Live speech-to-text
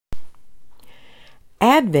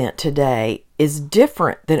Advent today is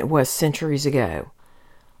different than it was centuries ago.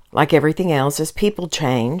 Like everything else, as people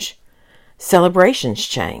change, celebrations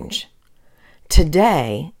change.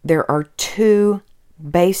 Today, there are two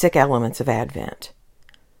basic elements of Advent: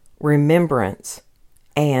 remembrance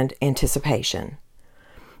and anticipation.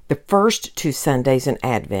 The first two Sundays in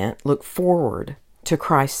Advent look forward to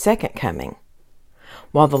Christ's second coming,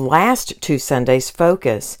 while the last two Sundays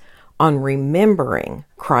focus on remembering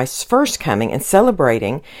Christ's first coming and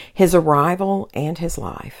celebrating his arrival and his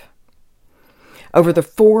life. Over the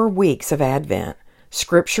 4 weeks of Advent,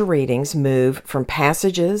 Scripture readings move from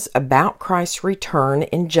passages about Christ's return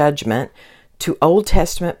in judgment to Old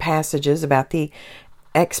Testament passages about the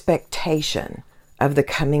expectation of the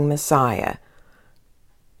coming Messiah,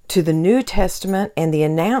 to the New Testament and the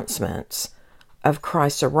announcements of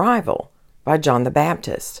Christ's arrival by John the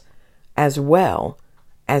Baptist, as well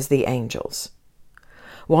as the angels.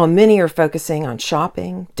 While many are focusing on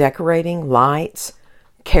shopping, decorating, lights,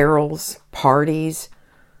 carols, parties,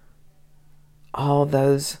 all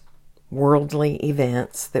those worldly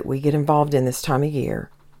events that we get involved in this time of year,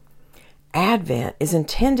 Advent is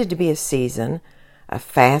intended to be a season of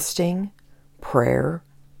fasting, prayer,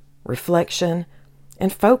 reflection,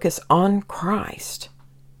 and focus on Christ.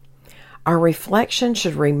 Our reflection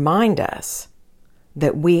should remind us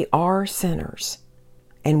that we are sinners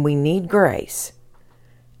and we need grace,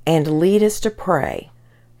 and lead us to pray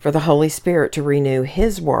for the Holy Spirit to renew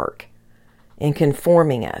His work in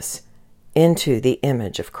conforming us into the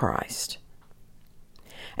image of Christ.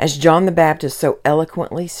 As John the Baptist so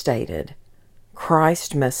eloquently stated,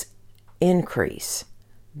 Christ must increase,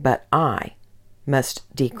 but I must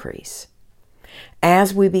decrease.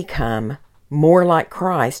 As we become more like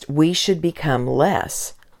Christ, we should become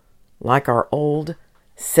less like our old,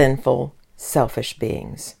 sinful, selfish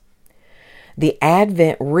beings. The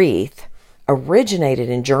Advent wreath originated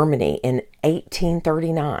in Germany in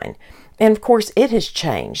 1839, and of course it has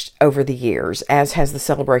changed over the years, as has the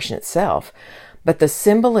celebration itself, but the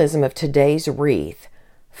symbolism of today's wreath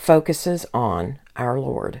focuses on our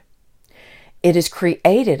Lord. It is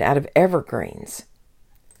created out of evergreens,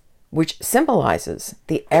 which symbolizes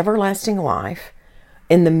the everlasting life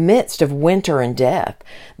in the midst of winter and death.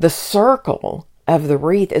 The circle of the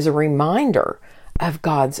wreath is a reminder of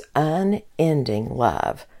God's unending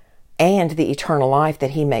love and the eternal life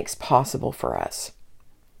that He makes possible for us.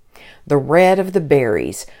 The red of the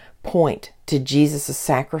berries point to Jesus'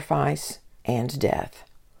 sacrifice and death,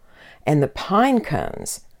 and the pine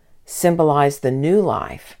cones symbolize the new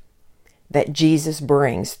life that Jesus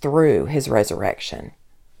brings through His resurrection.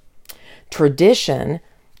 Tradition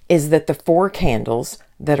is that the 4 candles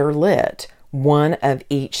that are lit, one of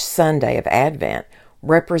each Sunday of Advent,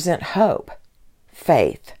 represent hope,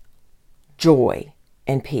 faith, joy,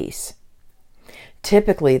 and peace.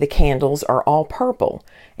 Typically, the candles are all purple,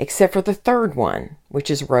 except for the third one,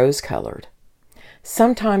 which is rose-colored.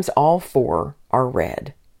 Sometimes all 4 are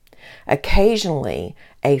red. Occasionally,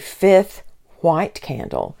 a 5th white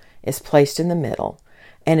candle is placed in the middle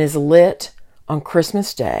and is lit on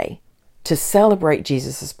Christmas Day to celebrate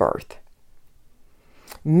Jesus' birth.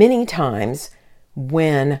 Many times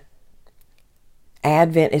when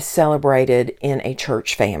Advent is celebrated in a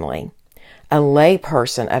church family, a lay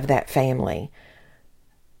person of that family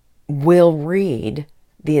will read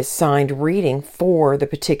the assigned reading for the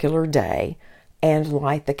particular day and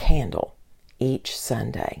light the candle each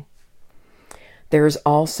Sunday. There is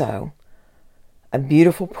also a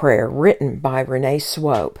beautiful prayer written by Renee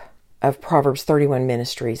Swope of Proverbs 31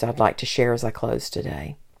 Ministries I'd like to share as I close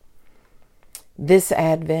today. This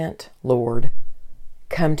Advent, Lord,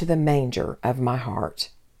 come to the manger of my heart.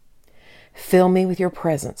 Fill me with your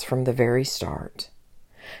presence from the very start.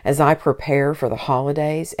 As I prepare for the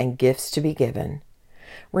holidays and gifts to be given,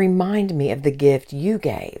 remind me of the gift you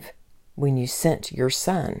gave when you sent your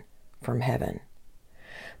Son from heaven.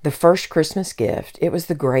 The first Christmas gift, it was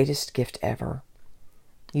the greatest gift ever.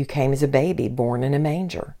 You came as a baby born in a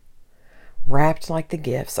manger, wrapped like the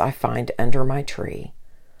gifts I find under my tree,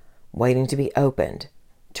 waiting to be opened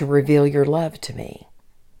to reveal your love to me.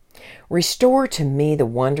 Restore to me the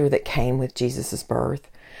wonder that came with Jesus' birth,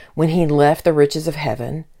 when He left the riches of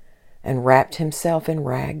heaven and wrapped Himself in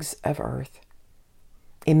rags of earth.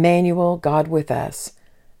 Emmanuel, God with us,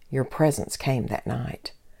 your presence came that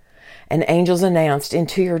night, and angels announced,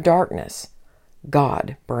 into your darkness,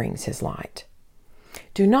 God brings His light.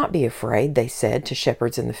 Do not be afraid, they said to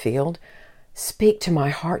shepherds in the field. Speak to my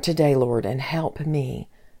heart today, Lord, and help me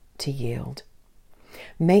to yield.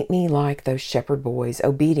 Make me like those shepherd boys,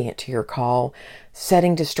 obedient to your call,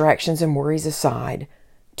 setting distractions and worries aside.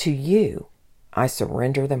 To you I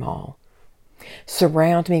surrender them all.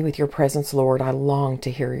 Surround me with your presence, Lord. I long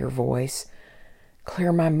to hear your voice.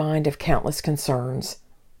 Clear my mind of countless concerns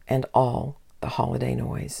and all the holiday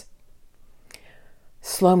noise.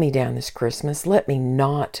 Slow me down this Christmas. Let me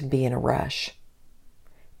not be in a rush.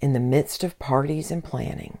 In the midst of parties and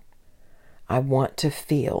planning, I want to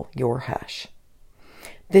feel your hush.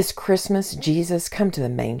 This Christmas, Jesus, come to the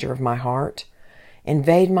manger of my heart.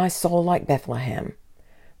 Invade my soul like Bethlehem,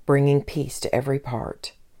 bringing peace to every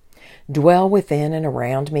part. Dwell within and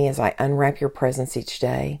around me as I unwrap your presence each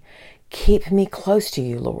day. Keep me close to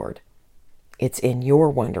you, Lord. It's in your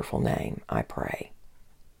wonderful name I pray.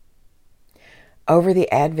 Over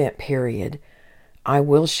the Advent period, I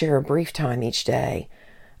will share a brief time each day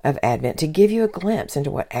of Advent to give you a glimpse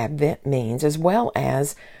into what Advent means, as well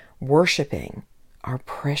as worshiping our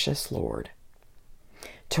precious Lord.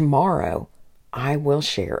 Tomorrow, I will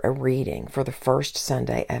share a reading for the first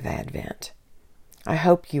Sunday of Advent. I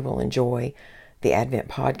hope you will enjoy the Advent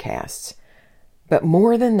podcasts. But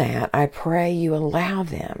more than that, I pray you allow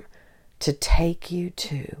them to take you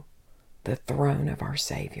to the throne of our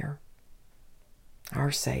Savior.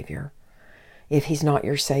 Our Savior. If he's not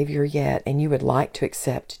your Savior yet and you would like to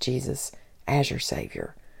accept Jesus as your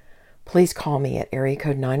Savior, please call me at area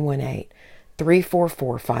code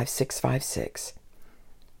 918-344-5656.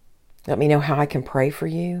 Let me know how I can pray for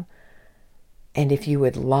you. And if you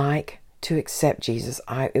would like to accept Jesus,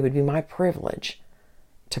 it would be my privilege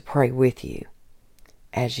to pray with you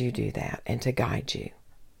as you do that and to guide you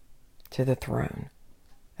to the throne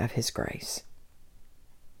of his grace.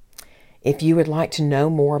 If you would like to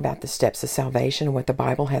know more about the steps of salvation and what the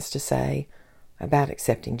Bible has to say about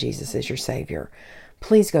accepting Jesus as your Savior,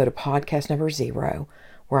 please go to podcast number 0,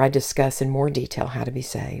 where I discuss in more detail how to be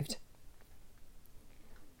saved.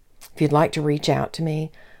 If you'd like to reach out to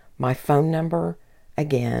me, my phone number,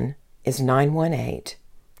 again, is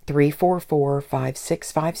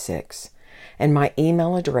 918-344-5656, and my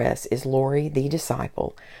email address is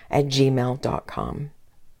lorithedisciple@gmail.com.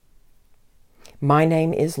 My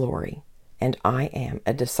name is Lori, and I am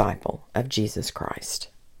a disciple of Jesus Christ.